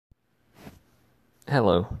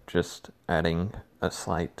Hello, just adding a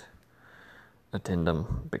slight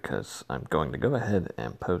addendum because I'm going to go ahead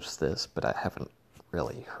and post this, but I haven't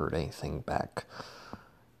really heard anything back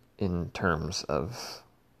in terms of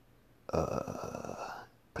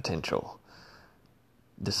potential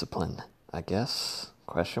discipline, I guess, ?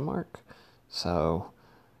 So,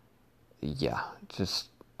 yeah, just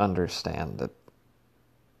understand that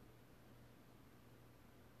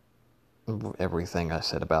everything I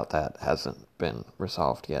said about that hasn't been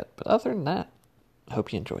resolved yet. But other than that, I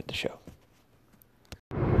hope you enjoyed the show.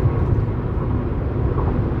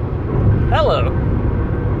 Hello,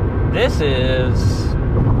 this is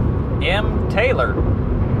M. Taylor.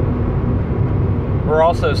 We're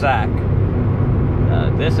also Zach.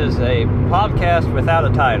 This is a podcast without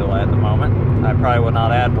a title at the moment. I probably will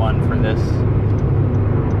not add one for this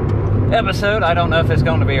episode. I don't know if it's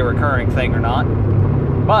going to be a recurring thing or not.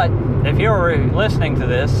 But if you're listening to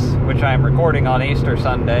this, which I am recording on Easter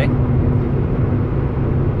Sunday,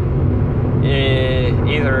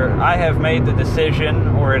 either I have made the decision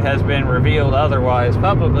or it has been revealed otherwise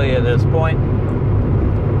publicly at this point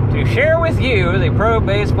to share with you the Pro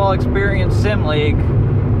Baseball Experience Sim League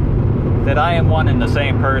that I am one and the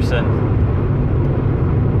same person.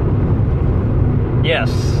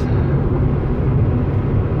 Yes.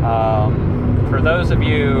 For those of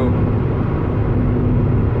you,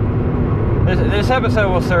 this episode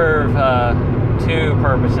will serve two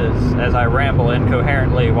purposes as I ramble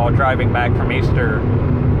incoherently while driving back from Easter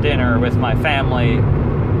dinner with my family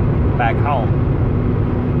back home.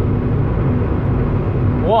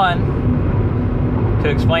 One, to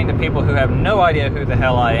explain to people who have no idea who the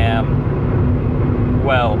hell I am,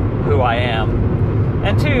 well, who I am.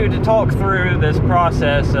 And two, to talk through this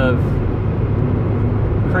process of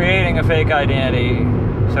creating a fake identity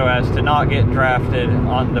so as to not get drafted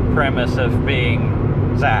on the premise of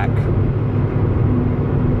being Zach.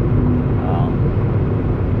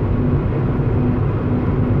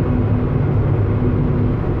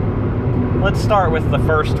 Let's start with the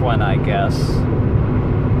first one, I guess.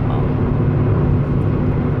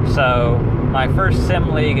 So, my first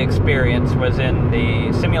Sim League experience was in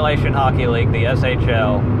the Simulation Hockey League, the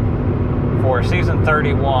SHL, for Season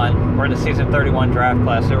 31. We're in the Season 31 draft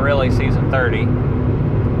class, so really Season 30.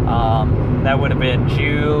 That would have been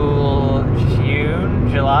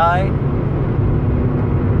July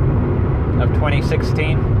of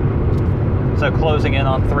 2016. So closing in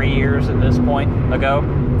on 3 years at this point ago.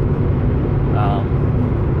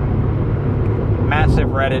 Massive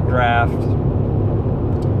Reddit draft.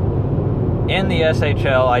 In the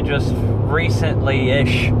SHL, I just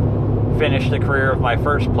recently-ish finished the career of my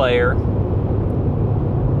first player,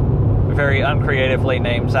 very uncreatively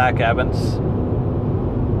named Zach Evans.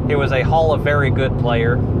 He was a Hall of Very Good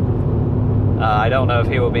player. I don't know if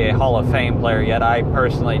he will be a Hall of Fame player yet. I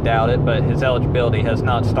personally doubt it, but his eligibility has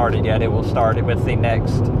not started yet. It will start with the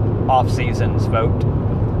next off-season's vote.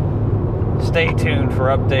 Stay tuned for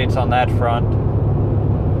updates on that front.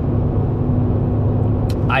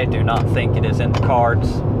 I do not think it is in the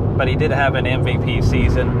cards, but he did have an MVP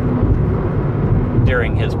season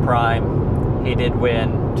during his prime. He did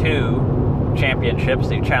win 2 championships,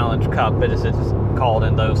 the Challenge Cup, as it's called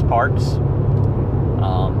in those parts.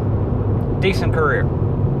 Decent career.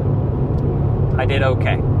 I did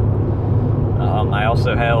okay. I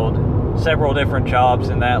also held several different jobs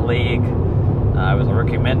in that league. I was a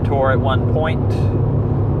rookie mentor at one point.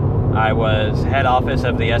 I was head office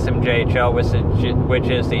of the SMJHL, which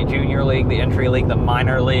is the junior league, the entry league, the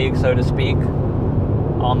minor league, so to speak,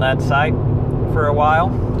 on that site for a while.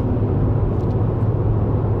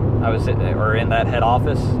 I was in that head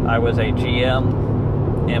office. I was a GM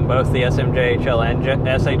in both the SMJHL and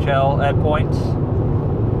SHL at points.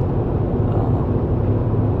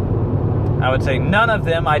 I would say none of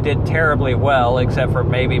them I did terribly well, except for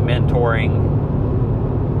maybe mentoring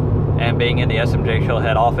and being in the SMJHL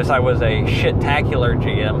head office. I was a shit-tacular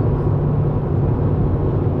GM.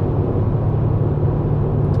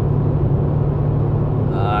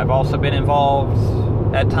 I've also been involved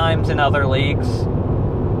at times in other leagues.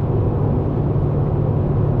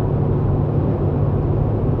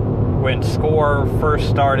 When SCORE first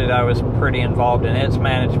started, I was pretty involved in its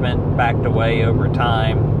management, backed away over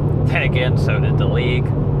time. Then again, so did the league.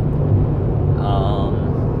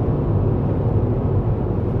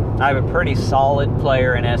 I have a pretty solid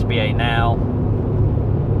player in SBA now,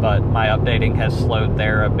 but my updating has slowed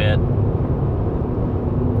there a bit.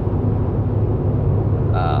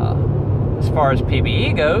 As far as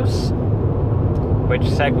PBE goes, which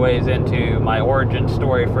segues into my origin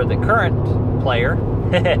story for the current player,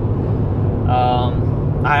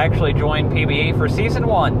 I actually joined PBE for Season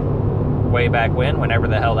 1. way back whenever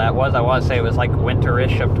the hell that was. I want to say it was like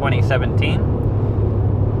winterish of 2017.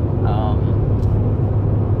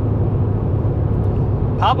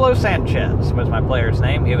 Pablo Sanchez was my player's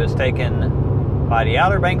name. He was taken by the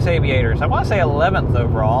Outer Banks Aviators. I want to say 11th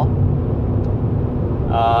overall.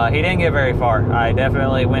 He didn't get very far. I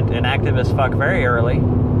definitely went inactive as fuck very early.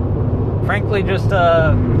 Frankly, just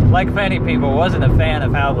like many people, wasn't a fan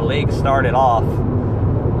of how the league started off.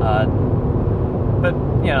 But,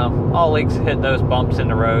 you know, all leagues hit those bumps in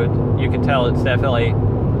the road. You can tell it's definitely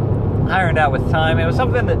ironed out with time. It was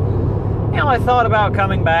something that, you know, I thought about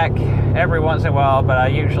coming back every once in a while, but I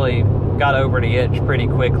usually got over the itch pretty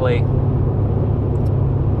quickly.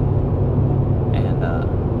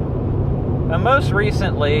 And most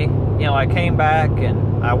recently, you know, I came back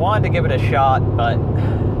and I wanted to give it a shot, but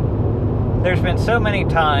there's been so many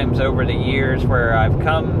times over the years where I've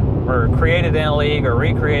come or created in a league or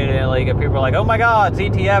recreated in a league and people are like, oh my god,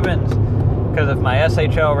 ZT Evans, because of my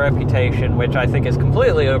SHL reputation, which I think is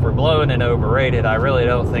completely overblown and overrated. I really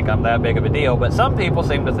don't think I'm that big of a deal, but some people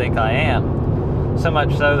seem to think I am. So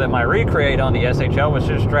much so that my recreate on the SHL was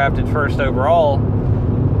just drafted first overall,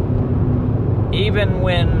 even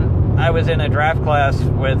when I was in a draft class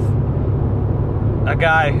with a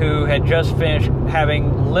guy who had just finished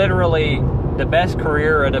having literally the best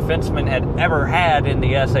career a defenseman had ever had in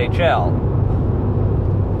the SHL.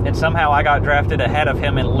 And somehow I got drafted ahead of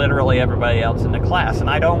him and literally everybody else in the class. And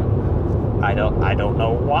I don't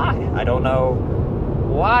know why. I don't know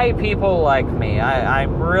why people like me.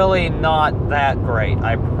 I'm really not that great.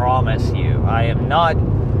 I promise you. I am not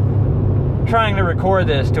trying to record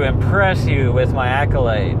this to impress you with my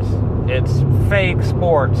accolades. It's fake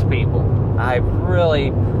sports, people. I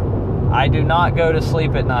do not go to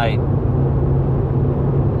sleep at night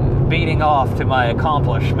beating off to my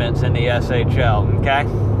accomplishments in the SHL, okay?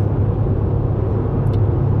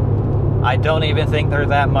 I don't even think they're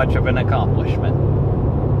that much of an accomplishment.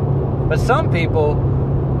 But some people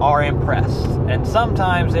are impressed, and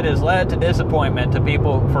sometimes it has led to disappointment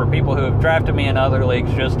for people who have drafted me in other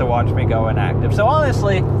leagues just to watch me go inactive. So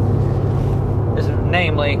honestly,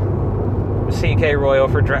 namely CK Royal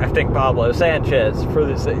for drafting Pablo Sanchez for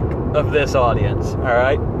the sake of this audience,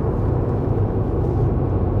 alright?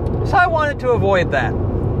 So I wanted to avoid that.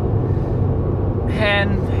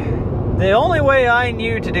 And the only way I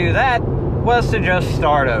knew to do that was to just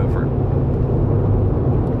start over.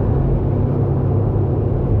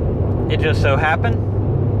 It just so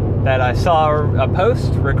happened that I saw a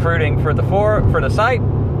post recruiting for the site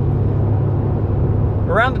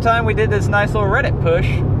around the time we did this nice little Reddit push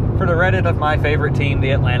for the Reddit of my favorite team,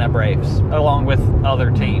 the Atlanta Braves, along with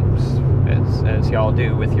other teams, as y'all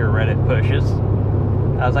do with your Reddit pushes.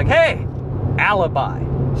 I was like, hey, alibi,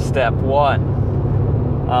 step one.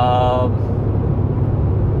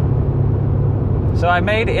 So I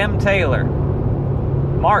made M. Taylor,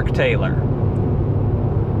 Mark Taylor,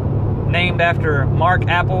 named after Mark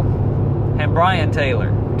Apple and Brian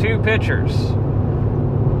Taylor, two pitchers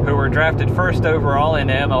who were drafted first overall in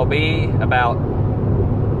MLB about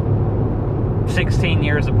 16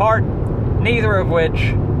 years apart, neither of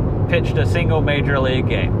which pitched a single major league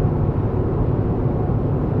game.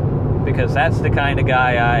 Because that's the kind of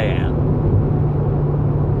guy I am.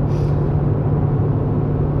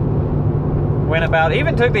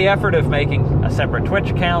 Even took the effort of making a separate Twitch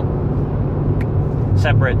account,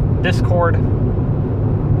 separate Discord,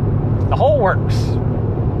 the whole works.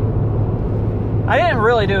 I didn't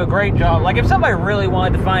really do a great job. Like, if somebody really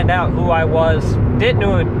wanted to find out who I was, didn't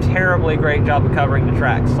do a terribly great job of covering the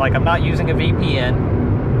tracks. Like, I'm not using a VPN.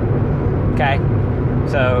 Okay?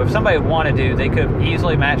 So, if somebody wanted to, they could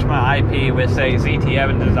easily match my IP with, say, ZT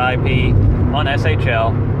Evans' IP on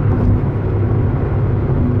SHL.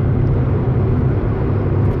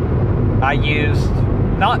 I used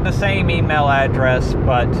not the same email address,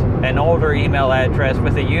 but an older email address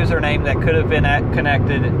with a username that could have been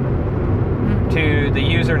connected to the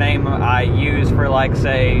username I use for, like,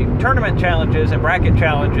 say, tournament challenges and bracket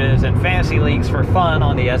challenges and fantasy leagues for fun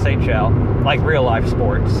on the SHL, like real life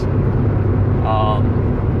sports.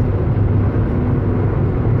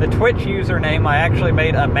 The Twitch username, I actually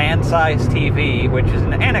made a man-sized TV, which is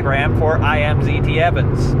an anagram for I am ZT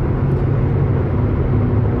Evans.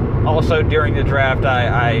 Also, during the draft,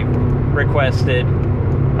 I requested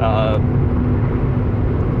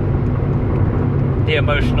the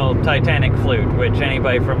emotional Titanic flute, which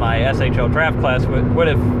anybody from my SHL draft class would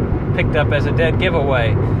have picked up as a dead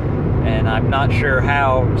giveaway. And I'm not sure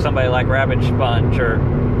how somebody like Rabbit Sponge or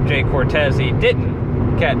Jay Cortese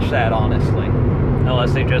didn't catch that, honestly.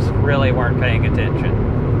 Unless they just really weren't paying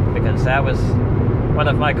attention. Because that was one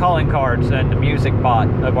of my calling cards in the music bot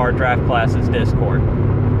of our draft class's Discord.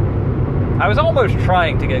 I was almost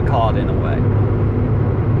trying to get caught in a way.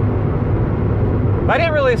 But I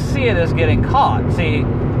didn't really see it as getting caught. See,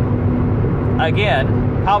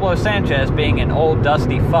 again, Pablo Sanchez, being an old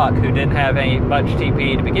dusty fuck who didn't have any much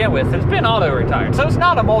TP to begin with, has been auto-retired. So it's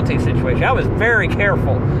not a multi situation. I was very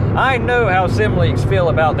careful. I know how sim leagues feel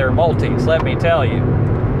about their multis, let me tell you.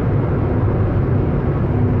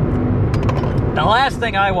 The last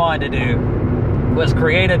thing I wanted to do was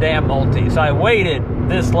create a damn multi, so I waited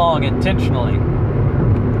this long intentionally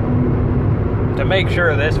to make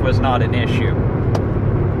sure this was not an issue.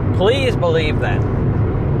 Please believe that.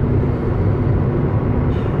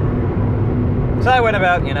 So I went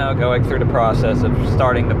about, going through the process of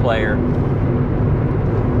starting the player,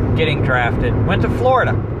 getting drafted. Went to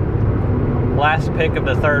Florida. Last pick of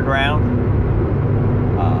the 3rd round.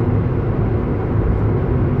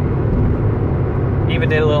 Even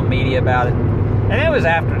did a little media about it. And it was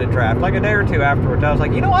after the draft, like a day or two afterwards. I was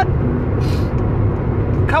like, you know what?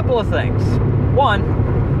 A couple of things. One,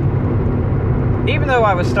 even though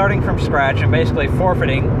I was starting from scratch and basically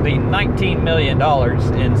forfeiting the $19 million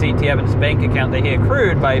in ZT Evans' bank account that he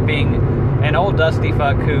accrued by being an old dusty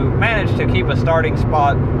fuck who managed to keep a starting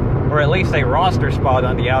spot, or at least a roster spot,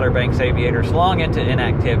 on the Outer Banks Aviators long into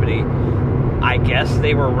inactivity. I guess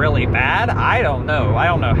they were really bad? I don't know. I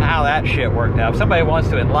don't know how that shit worked out. If somebody wants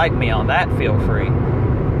to enlighten me on that, feel free.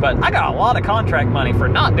 But I got a lot of contract money for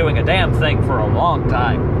not doing a damn thing for a long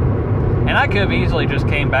time. And I could have easily just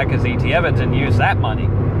came back as E.T. Evans and used that money,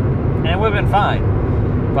 and it would have been fine.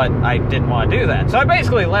 But I didn't want to do that. So I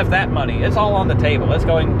basically left that money. It's all on the table. It's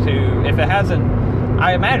going to, if it hasn't,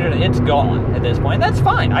 I imagine it's gone at this point. That's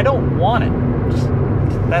fine. I don't want it.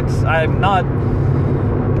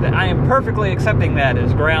 I am perfectly accepting that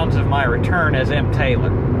as grounds of my return as M.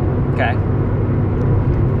 Taylor. Okay?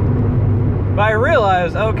 But I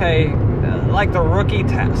realized, okay, like the rookie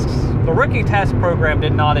tasks. The rookie task program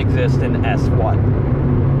did not exist in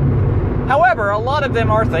S1. However, a lot of them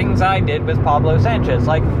are things I did with Pablo Sanchez,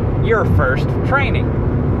 like your first training.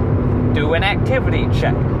 Do an activity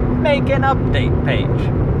check. Make an update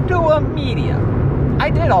page. Do a media. I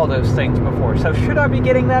did all those things before, so should I be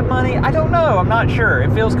getting that money? I don't know, I'm not sure. It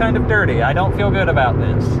feels kind of dirty. I don't feel good about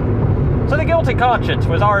this. So the guilty conscience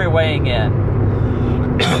was already weighing in.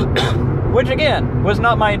 Which, again, was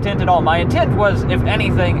not my intent at all. My intent was, if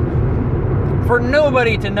anything, for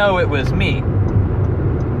nobody to know it was me.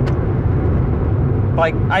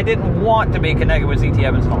 Like, I didn't want to be connected with ZT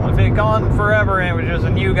Evans at all. If it had gone forever and it was just a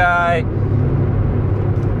new guy,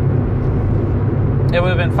 it would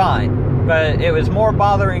have been fine. But it was more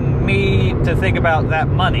bothering me to think about that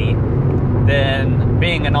money than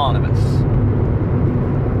being anonymous.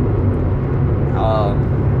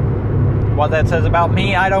 What that says about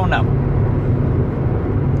me, I don't know.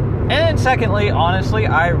 And then secondly, honestly,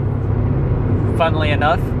 I, funnily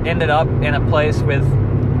enough, ended up in a place with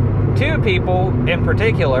 2 people in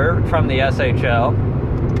particular from the SHL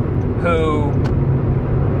who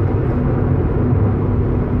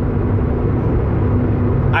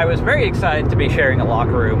I was very excited to be sharing a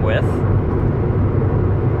locker room with.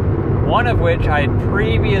 One of which I had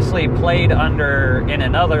previously played under in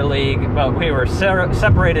another league, but we were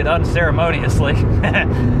separated unceremoniously.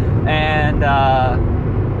 And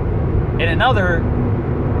in another,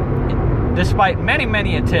 despite many,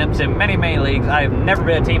 many attempts in many, many leagues, I have never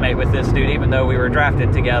been a teammate with this dude, even though we were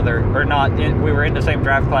drafted together, or not, we were in the same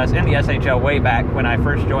draft class in the SHL way back when I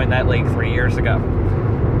first joined that league 3 years ago.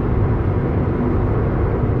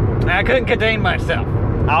 I couldn't contain myself,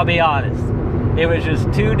 I'll be honest. It was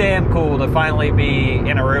just too damn cool to finally be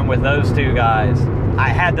in a room with those 2 guys. I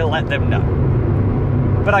had to let them know.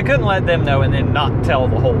 But I couldn't let them know and then not tell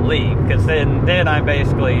the whole league, because then I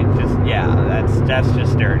basically just, yeah, that's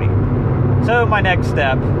just dirty. So my next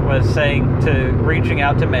step was reaching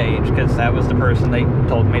out to Mage, because that was the person they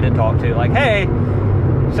told me to talk to. Like, hey,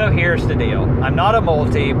 so here's the deal. I'm not a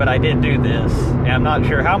multi, but I did do this, and I'm not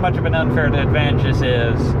sure how much of an unfair advantage this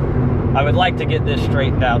is. I would like to get this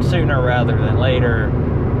straightened out sooner rather than later,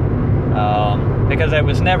 because it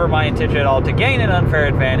was never my intention at all to gain an unfair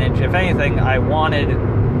advantage. If anything, I wanted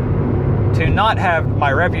to not have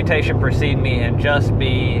my reputation precede me and just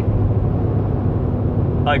be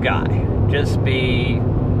a guy. Just be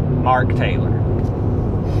Mark Taylor.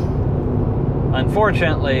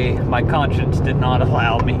 Unfortunately, my conscience did not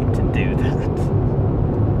allow me to do that.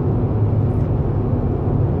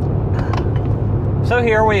 So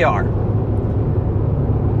here we are.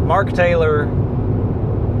 Mark Taylor.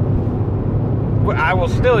 I will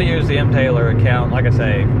still use the M. Taylor account, like I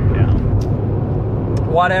say,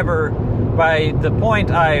 whatever by the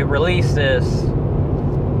point I release this,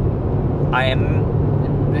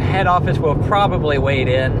 head office will probably wade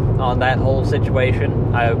in on that whole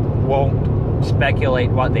situation. I won't speculate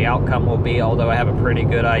what the outcome will be, although I have a pretty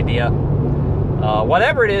good idea.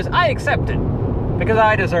 Whatever it is, I accept it, because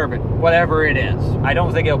I deserve it, whatever it is. I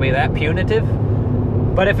don't think it'll be that punitive,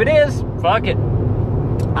 but if it is, fuck it.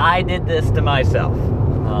 I did this to myself.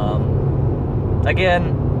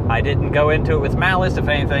 Again, I didn't go into it with malice. If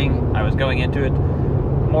anything, I was going into it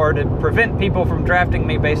more to prevent people from drafting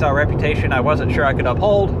me based on a reputation I wasn't sure I could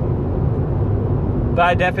uphold. But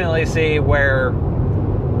I definitely see where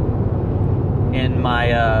in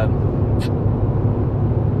my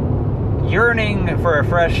yearning for a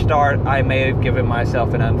fresh start, I may have given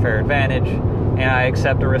myself an unfair advantage, and I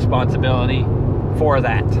accept the responsibility for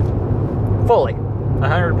that. Fully.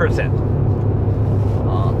 100%.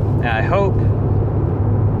 And I hope,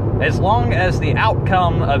 as long as the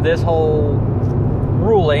outcome of this whole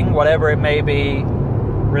ruling, whatever it may be,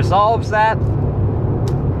 resolves that,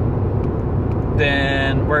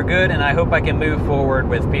 then we're good, and I hope I can move forward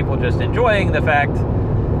with people just enjoying the fact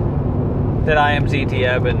that I am ZT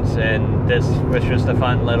Evans, and this was just a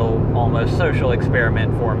fun little, almost social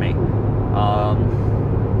experiment for me.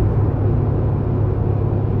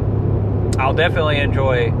 I'll definitely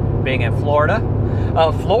enjoy being in Florida.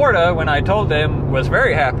 Florida, when I told them, was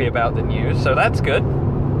very happy about the news, so that's good.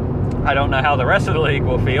 I don't know how the rest of the league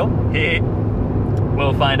will feel.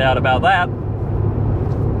 We'll find out about that.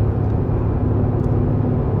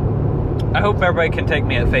 I hope everybody can take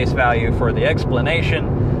me at face value for the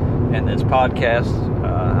explanation in this podcast.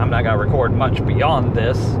 I'm not going to record much beyond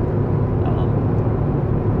this.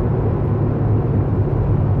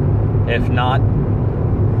 If not,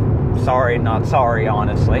 sorry, not sorry,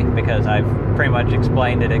 honestly, because I've pretty much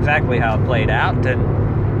explained it exactly how it played out, and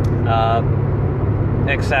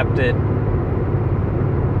accepted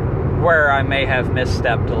where I may have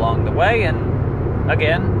misstepped along the way. And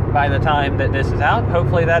again, by the time that this is out,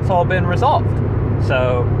 hopefully that's all been resolved.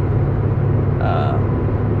 So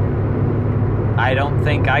I don't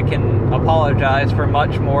think I can apologize for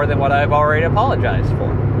much more than what I've already apologized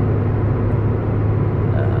for.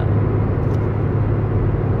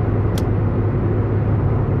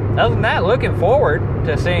 Other than that, looking forward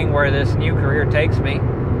to seeing where this new career takes me.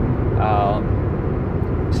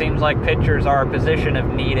 Seems like pitchers are a position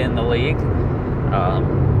of need in the league.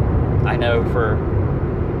 I know for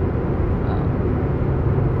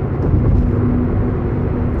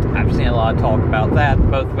I've seen a lot of talk about that,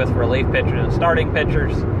 both with relief pitchers and starting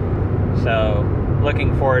pitchers. So,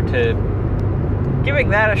 looking forward to giving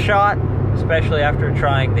that a shot, especially after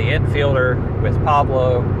trying the infielder with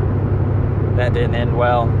Pablo. That didn't end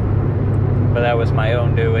well, but that was my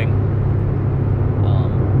own doing.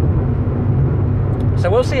 So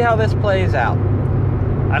we'll see how this plays out.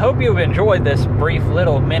 I hope you've enjoyed this brief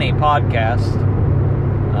little mini podcast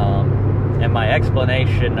and my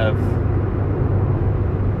explanation of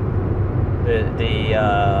the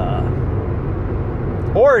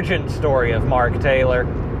origin story of Mark Taylor.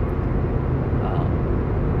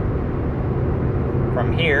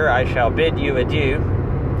 From here, I shall bid you adieu,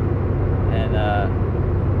 and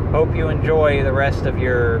hope you enjoy the rest of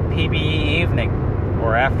your PBE evening,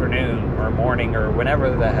 or afternoon, or morning, or whenever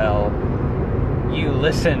the hell you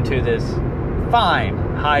listen to this fine,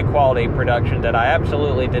 high-quality production that I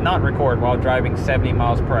absolutely did not record while driving 70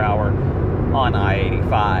 miles per hour on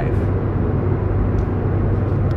I-85.